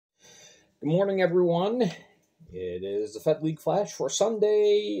Good morning, everyone. It is the Fed League Flash for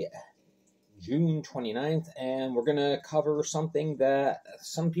Sunday, June 29th, and we're going to cover something that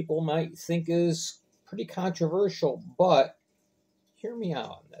some people might think is pretty controversial, but hear me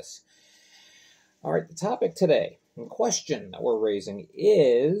out on this. All right, the topic today, the question that we're raising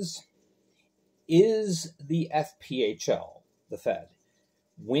is the FPHL, the Fed,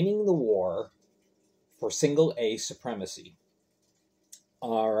 winning the war for single A supremacy?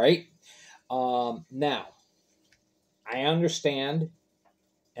 All right. Now, I understand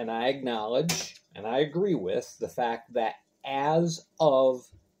and I acknowledge and I agree with the fact that as of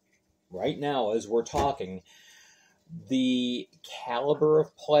right now, as we're talking, the caliber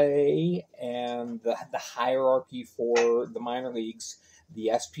of play and the hierarchy for the minor leagues,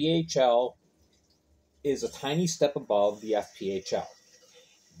 the SPHL is a tiny step above the FPHL.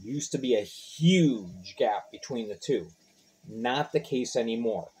 Used to be a huge gap between the two. Not the case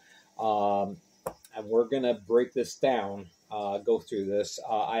anymore. And we're going to break this down, go through this.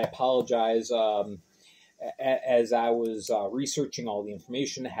 I apologize. As I was researching all the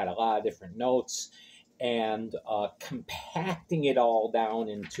information, I had a lot of different notes, and compacting it all down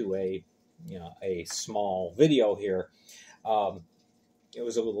into a small video here, it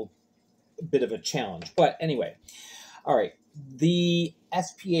was a bit of a challenge. But anyway, all right. The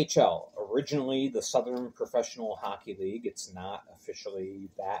SPHL, originally the Southern Professional Hockey League, it's not officially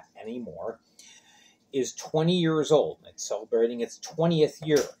that anymore, is 20 years old. It's celebrating its 20th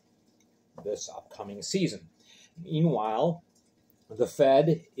year this upcoming season. Meanwhile, the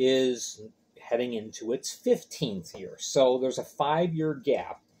Fed is heading into its 15th year. So there's a 5-year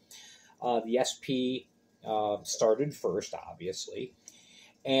gap. The SP started first, obviously,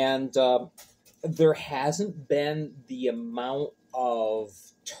 and there hasn't been the amount of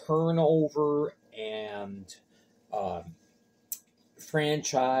turnover and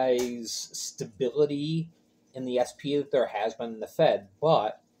franchise stability in the SP that there has been in the Fed,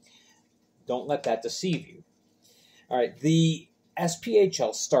 but don't let that deceive you. All right, the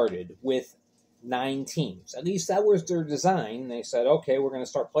SPHL started with 9 teams. At least that was their design. They said, okay, we're going to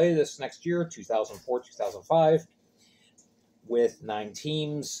start playing this next year, 2004, 2005, with 9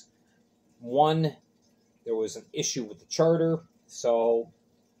 teams. There was an issue with the charter, so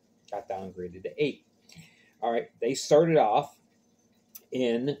got downgraded to 8. All right, they started off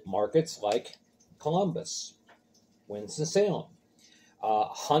in markets like Columbus, Winston-Salem,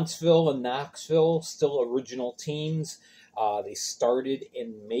 Huntsville and Knoxville, still original teams. They started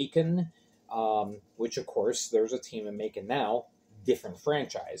in Macon, which, of course, there's a team in Macon now, different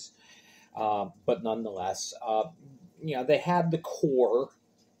franchise. But nonetheless, they had the core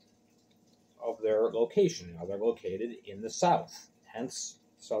of their location. They're located in the South, hence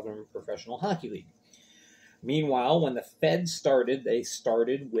Southern Professional Hockey League. Meanwhile, when the Fed started, they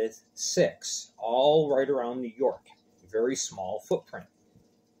started with 6, all right around New York. Very small footprint.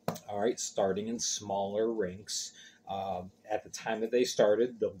 All right, starting in smaller rinks. At the time that they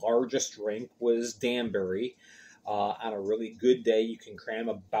started, the largest rink was Danbury. On a really good day, you can cram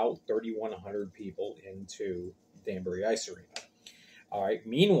about 3,100 people into Danbury Ice Arena. All right.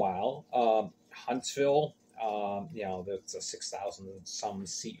 Meanwhile, Huntsville, that's a 6,000 some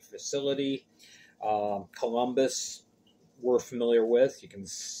seat facility. Columbus, we're familiar with. You can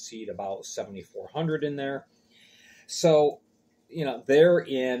seat about 7,400 in there. So, they're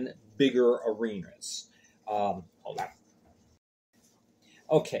in bigger arenas. Hold on.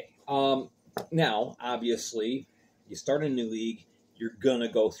 Okay. Now, obviously, you start a new league, you're gonna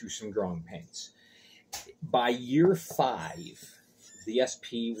go through some growing pains. By year 5, the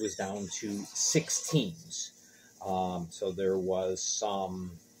SP was down to 6 teams. So there was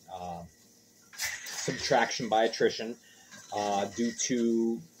some subtraction by attrition due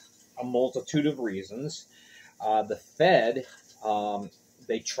to a multitude of reasons. The Fed,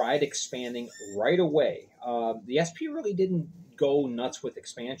 they tried expanding right away. The SP really didn't go nuts with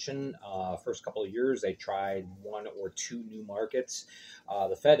expansion. First couple of years, they tried 1 or 2 new markets.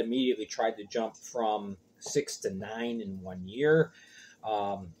 The Fed immediately tried to jump from 6 to 9 in 1 year.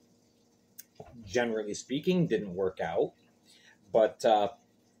 Generally speaking, didn't work out, but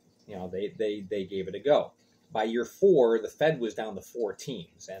they gave it a go. By year 4, the Fed was down to 4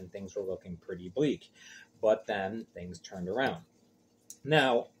 teams, and things were looking pretty bleak. But then things turned around.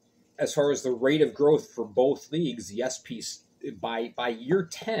 Now, as far as the rate of growth for both leagues, the SP by year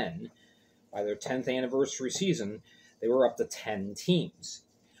 10, by their 10th anniversary season, they were up to 10 teams.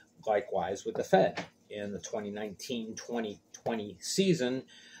 Likewise with the Fed. In the 2019-2020 season,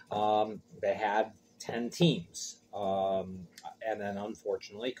 they had 10 teams. And then,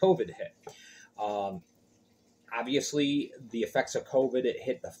 unfortunately, COVID hit. Obviously, the effects of COVID, it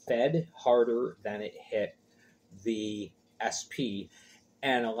hit the Fed harder than it hit the SP.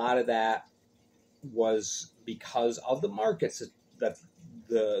 And a lot of that was because of the markets that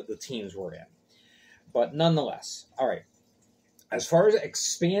the teams were in. But nonetheless, all right. As far as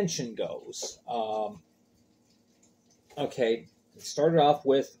expansion goes, okay, it started off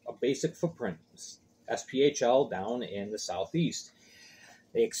with a basic footprint, SPHL down in the southeast.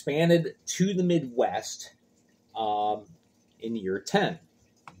 They expanded to the Midwest in year 10,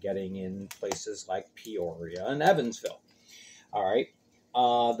 getting in places like Peoria and Evansville. All right.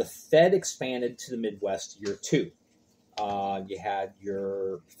 The Fed expanded to the Midwest year 2. You had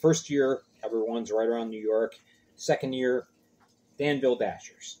your first year, everyone's right around New York. Second year, Danville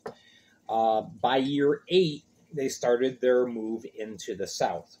Dashers. By year 8, they started their move into the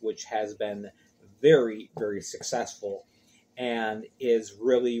South, which has been very, very successful and is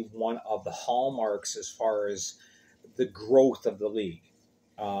really one of the hallmarks as far as the growth of the league,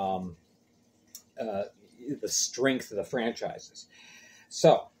 the strength of the franchises.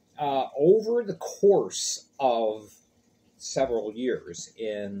 So, over the course of several years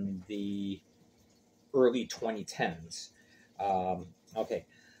in the early 2010s,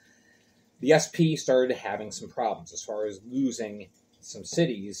 the SP started having some problems as far as losing some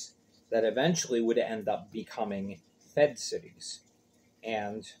cities that eventually would end up becoming Fed cities.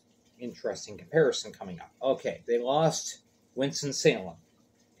 And interesting comparison coming up. Okay, they lost Winston-Salem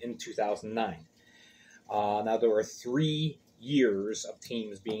in 2009. Now, there were 3 years of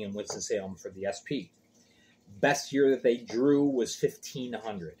teams being in Winston-Salem for the SP. Best year that they drew was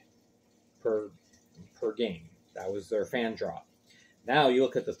 1,500 per game. That was their fan draw. Now you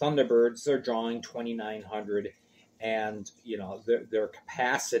look at the Thunderbirds; they're drawing 2,900, and their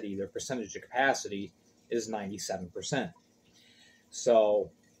capacity, their percentage of capacity, is 97%.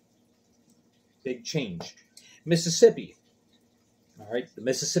 So big change. Mississippi. All right, the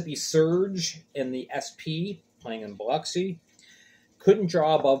Mississippi Surge in the SP, playing in Biloxi, couldn't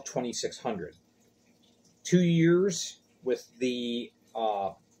draw above 2,600. 2 years with the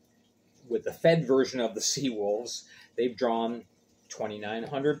Fed version of the Seawolves, they've drawn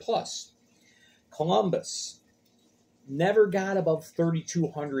 2,900 plus. Columbus never got above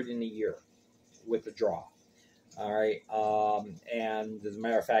 3,200 in a year with the draw. All right, and as a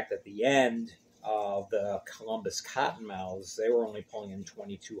matter of fact, at the end of the Columbus Cottonmouths, they were only pulling in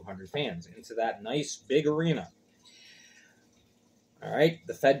 2,200 fans into that nice big arena. All right,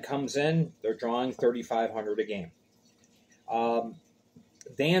 the Fed comes in, they're drawing 3,500 a game.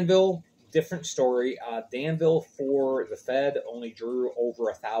 Danville, different story. Danville for the Fed only drew over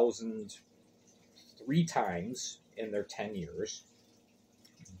 1,000 3 times in their 10 years,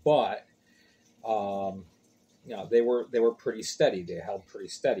 but they were pretty steady. They held pretty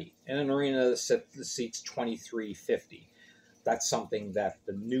steady in an arena that seats 2,350. That's something that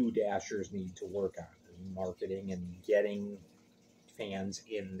the new Dashers need to work on, marketing and getting fans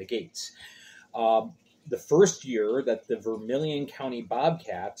in the gates. The first year that the Vermilion County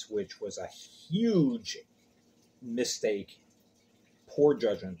Bobcats, which was a huge mistake, poor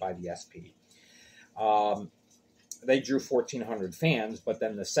judgment by the SP, they drew 1,400 fans, but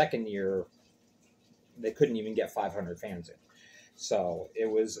then the second year they couldn't even get 500 fans in. So it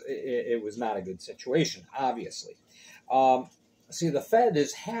was not a good situation, obviously. See, the Fed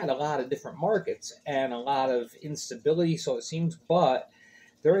has had a lot of different markets and a lot of instability, so it seems, but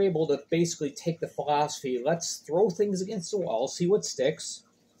they're able to basically take the philosophy, let's throw things against the wall, see what sticks,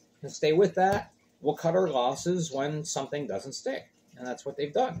 and stay with that. We'll cut our losses when something doesn't stick. And that's what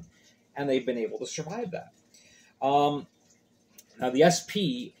they've done. And they've been able to survive that. Now, the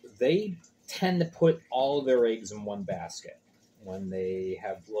SP, they tend to put all of their eggs in one basket when they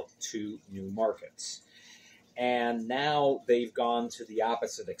have looked to new markets. And now they've gone to the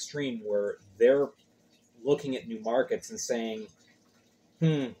opposite extreme where they're looking at new markets and saying,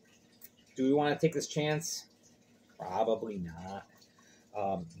 do we want to take this chance? Probably not.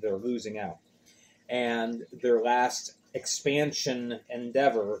 They're losing out. And their last expansion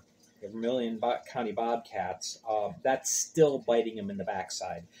endeavor, the Vermilion County Bobcats, that's still biting them in the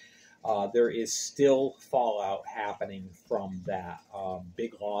backside. There is still fallout happening from that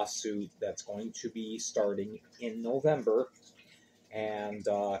big lawsuit that's going to be starting in November and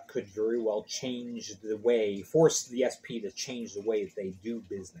could very well force the SP to change the way that they do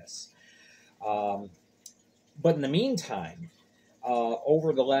business. But in the meantime,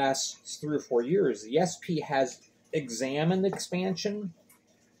 over the last 3 or 4 years, the SP has examined expansion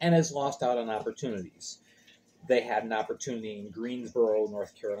and has lost out on opportunities. They had an opportunity in Greensboro,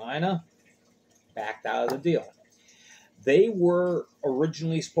 North Carolina, backed out of the deal. They were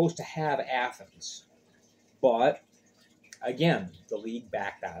originally supposed to have Athens But, again, the league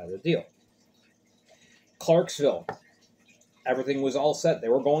backed out of the deal. Clarksville. Everything was all set. They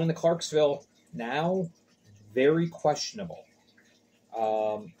were going to Clarksville. Now, very questionable.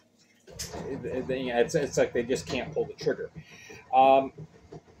 It's like they just can't pull the trigger.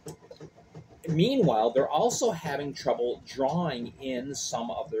 Meanwhile, they're also having trouble drawing in some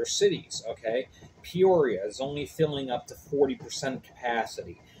of their cities, okay? Peoria is only filling up to 40%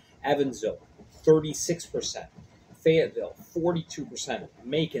 capacity. Evansville, 36%. Fayetteville, 42%.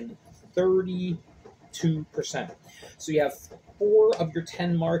 Macon, 32%. So you have 4 of your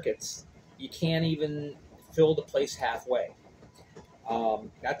 10 markets. You can't even fill the place halfway.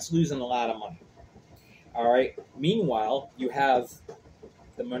 That's losing a lot of money. All right. Meanwhile, you have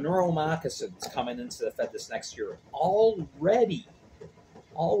the Monroe Moccasins coming into the Fed this next year. Already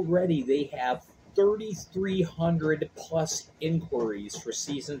they have 3,300 plus inquiries for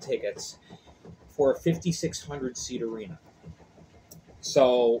season tickets for a 5,600 seat arena.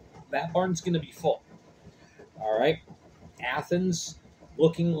 So that barn's going to be full. All right. Athens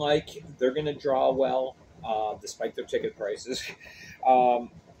looking like they're going to draw well, despite their ticket prices.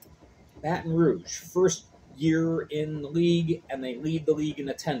 Baton Rouge, first year in the league, and they lead the league in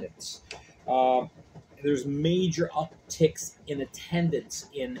attendance. There's major upticks in attendance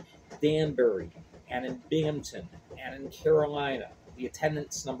in Danbury and in Binghamton and in Carolina. The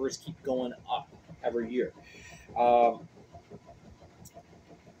attendance numbers keep going up every year. The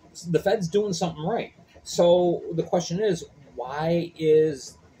Fed's doing something right. So the question is, why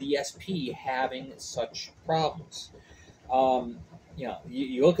is the SP having such problems?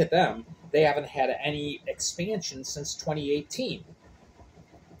 You look at them, they haven't had any expansion since 2018.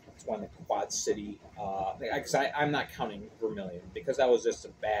 It's when the Quad City, because I'm not counting Vermilion, because that was just a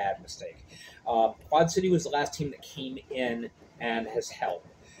bad mistake. Quad City was the last team that came in and has held.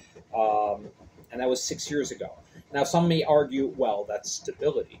 And that was 6 years ago. Now, some may argue, well, that's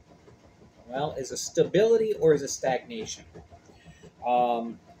stability. Well, is it stability or is it stagnation?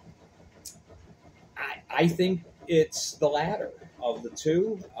 I think it's the latter of the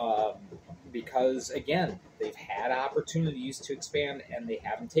two, because, again, they've had opportunities to expand and they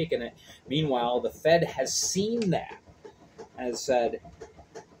haven't taken it. Meanwhile, the Fed has seen that and has said,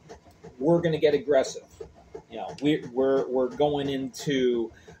 we're going to get aggressive. We're going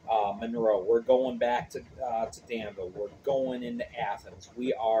into Monroe. We're going back to Danville. We're going into Athens.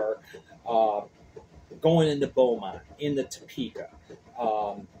 We are going into Beaumont, into Topeka.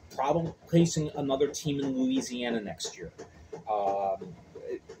 Probably placing another team in Louisiana next year.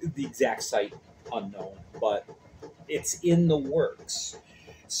 The exact site unknown, but it's in the works.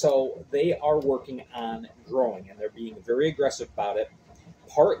 So they are working on growing, and they're being very aggressive about it,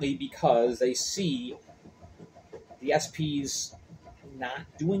 partly because they see the SP's not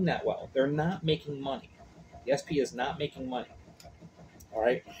doing that well. They're not making money. The SP is not making money. All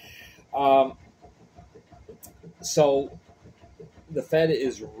right? So the Fed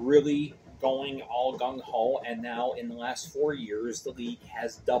is really going all gung-ho, and now in the last 4 years, the league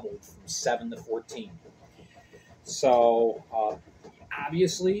has doubled from 7 to 14. So,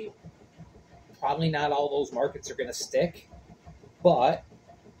 obviously, probably not all those markets are going to stick, but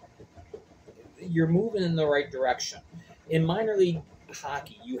you're moving in the right direction. In minor league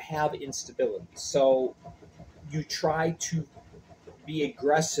hockey, you have instability, so you try to be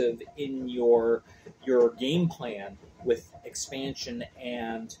aggressive in your game plan with expansion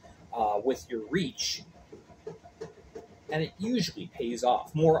and with your reach, and it usually pays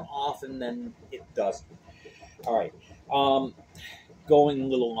off more often than it doesn't. All right, going a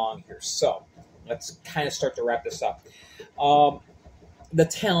little long here, so let's kind of start to wrap this up. The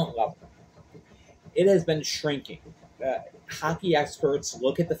talent level, it has been shrinking. Hockey experts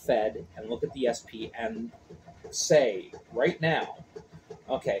look at the Fed and look at the SP and say right now,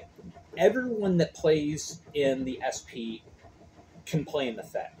 okay, everyone that plays in the SP can play in the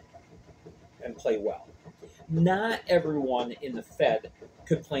Fed and play well. Not everyone in the Fed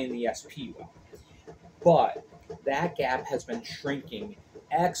could play in the SP well, but that gap has been shrinking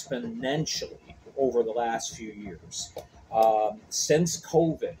exponentially over the last few years. Since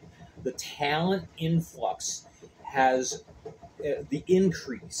COVID, the talent influx has, the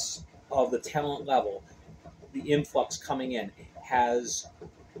increase of the talent level, the influx coming in has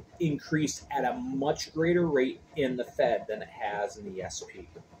increased at a much greater rate in the Fed than it has in the SP.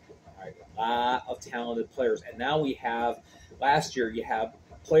 All right, a lot of talented players. And now we have, last year, you have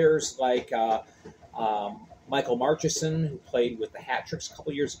players like Michael Marchison, who played with the Hat Tricks a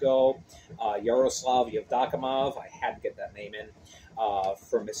couple years ago, Yaroslav Yevdokimov, I had to get that name in,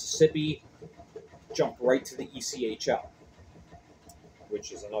 from Mississippi, jumped right to the ECHL,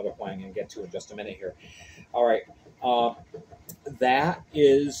 which is another point I'm going to get to in just a minute here. All right. Uh, that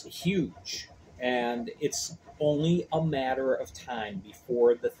is huge. And it's only a matter of time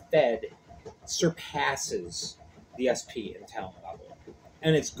before the Fed surpasses the SP in talent level.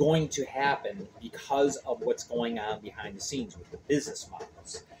 And it's going to happen because of what's going on behind the scenes with the business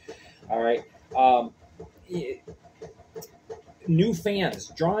models. All right. Um, New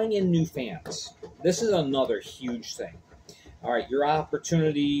fans, drawing in new fans. This is another huge thing. All right, your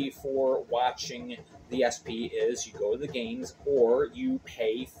opportunity for watching the SP is you go to the games or you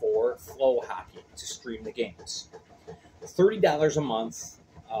pay for Flow Hockey to stream the games. $30 a month,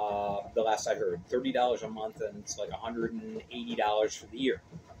 the last I heard, $30 a month, and it's like $180 for the year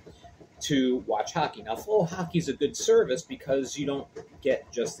to watch hockey. Now, Flow Hockey is a good service because you don't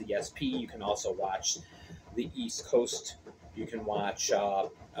get just the SP. You can also watch the East Coast. You can watch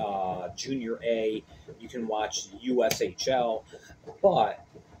Junior A. You can watch USHL. But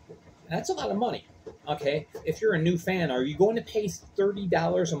that's a lot of money. Okay, if you're a new fan, are you going to pay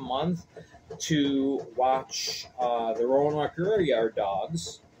 $30 a month to watch the Roanoke Yard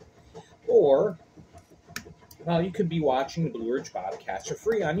Dogs? Or, well, you could be watching the Blue Ridge Bobcats for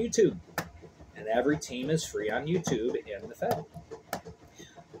free on YouTube. And every team is free on YouTube in the Fed.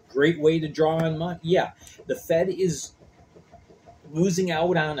 Great way to draw on money. Yeah, the Fed is losing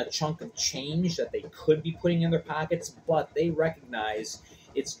out on a chunk of change that they could be putting in their pockets, but they recognize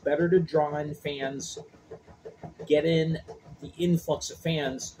it's better to draw in fans, get in the influx of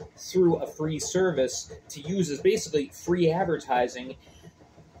fans through a free service to use as basically free advertising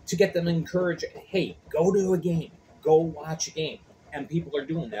to get them encouraged. Hey, go to a game, go watch a game. And people are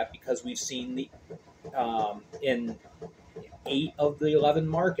doing that because we've seen the in 8 of the 11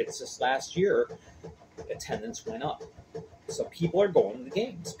 markets this last year, attendance went up. So people are going to the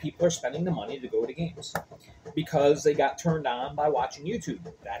games. People are spending the money to go to games because they got turned on by watching YouTube.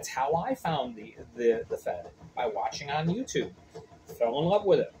 That's how I found the Fed, by watching on YouTube. Fell in love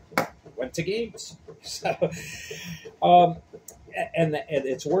with it. Went to games. So, and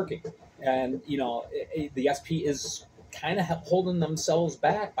it's working. And, you know, the SP is kind of holding themselves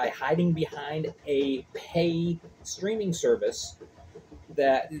back by hiding behind a pay streaming service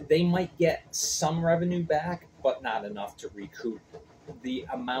that they might get some revenue back, but not enough to recoup the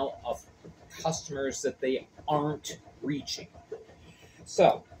amount of customers that they aren't reaching.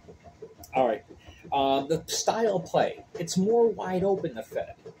 So, all right. The style play, it's more wide open, the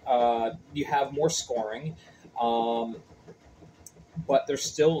Fed. You have more scoring, but there's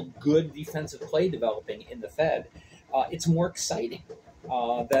still good defensive play developing in the Fed. It's more exciting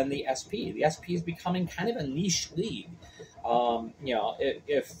than the SP. The SP is becoming kind of a niche league. You know,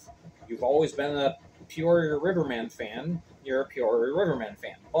 if you've always been a Peoria Riverman fan, you're a Peoria Riverman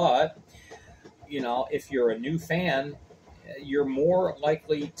fan. But, you know, if you're a new fan, you're more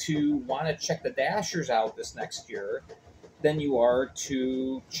likely to want to check the Dashers out this next year than you are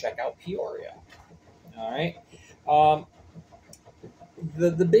to check out Peoria. All right.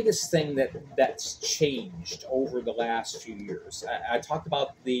 The biggest thing that's changed over the last few years, I talked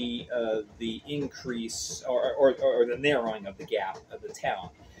about the increase or the narrowing of the gap of the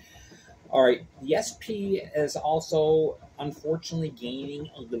talent. All right, the SP is also unfortunately gaining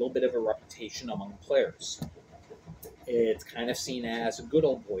a little bit of a reputation among players. It's kind of seen as a good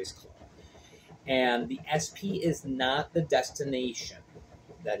old boys club, and the SP is not the destination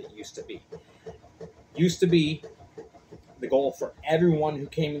that it used to be. Used to be the goal for everyone who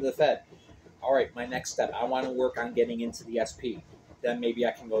came to the Fed. All right, my next step, I want to work on getting into the SP. Then maybe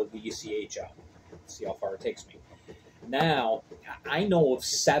I can go to the ECHL, see how far it takes me. Now, I know of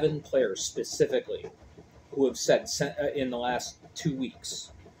 7 players specifically who have said in the last 2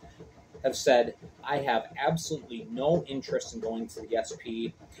 weeks, have said, I have absolutely no interest in going to the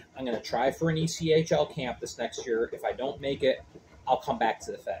SP. I'm going to try for an ECHL camp this next year. If I don't make it, I'll come back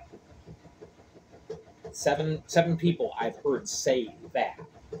to the Fed. Seven people I've heard say that.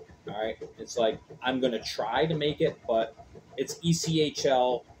 All right, it's like, I'm going to try to make it, but it's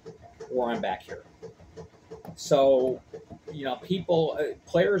ECHL or I'm back here. So, you know,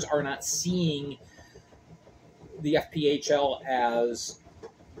 players are not seeing the FPHL as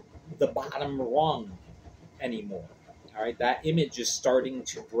the bottom rung anymore. All right, that image is starting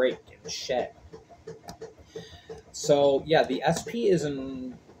to break and shed. So, yeah, the SP is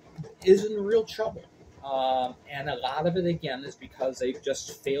in real trouble. And a lot of it, again, is because they've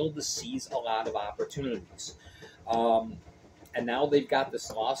just failed to seize a lot of opportunities. And now they've got this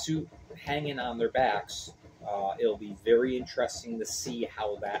lawsuit hanging on their backs. It'll be very interesting to see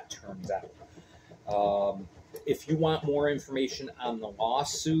how that turns out. If you want more information on the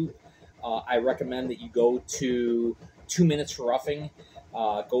lawsuit, I recommend that you go to 2 Minutes for Roughing.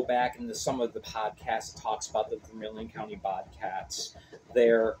 Go back into some of the podcasts that talks about the Vermilion County Bobcats.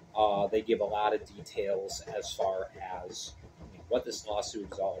 There, they give a lot of details as far as what this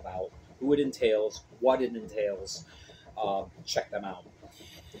lawsuit is all about, who it entails, what it entails. Check them out.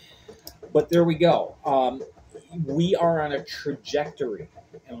 But there we go. We are on a trajectory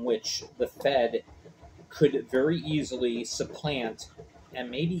in which the Fed could very easily supplant and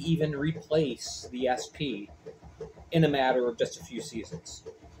maybe even replace the SP in a matter of just a few seasons.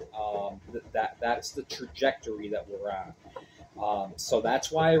 That's the trajectory that we're on. So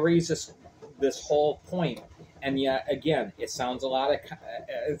that's why I raise this whole point. And yet again, it sounds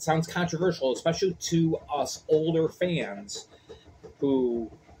controversial, especially to us older fans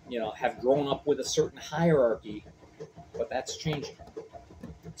who have grown up with a certain hierarchy, but that's changing.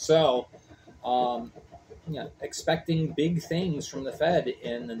 So, expecting big things from the Fed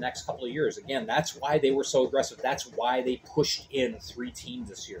in the next couple of years. Again, that's why they were so aggressive. That's why they pushed in 3 teams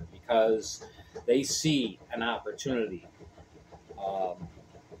this year, because they see an opportunity. We'll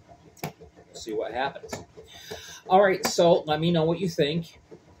see what happens. All right, so let me know what you think.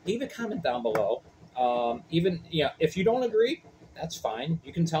 Leave a comment down below. Even if you don't agree, that's fine.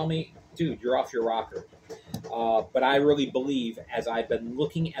 You can tell me, dude, you're off your rocker. But I really believe, as I've been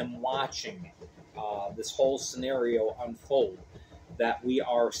looking and watching this whole scenario unfold, that we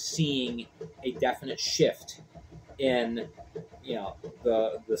are seeing a definite shift in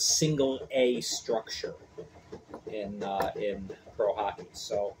the single A structure in pro hockey.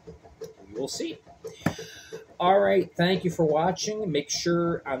 So we will see. All right, thank you for watching. Make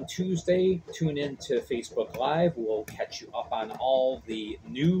sure on Tuesday, tune in to Facebook Live. We'll catch you up on all the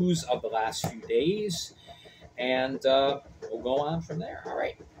news of the last few days, and we'll go on from there. All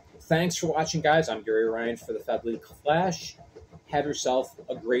right, thanks for watching, guys. I'm Gary Ryan for the Fed League Flash. Have yourself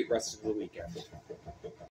a great rest of the weekend.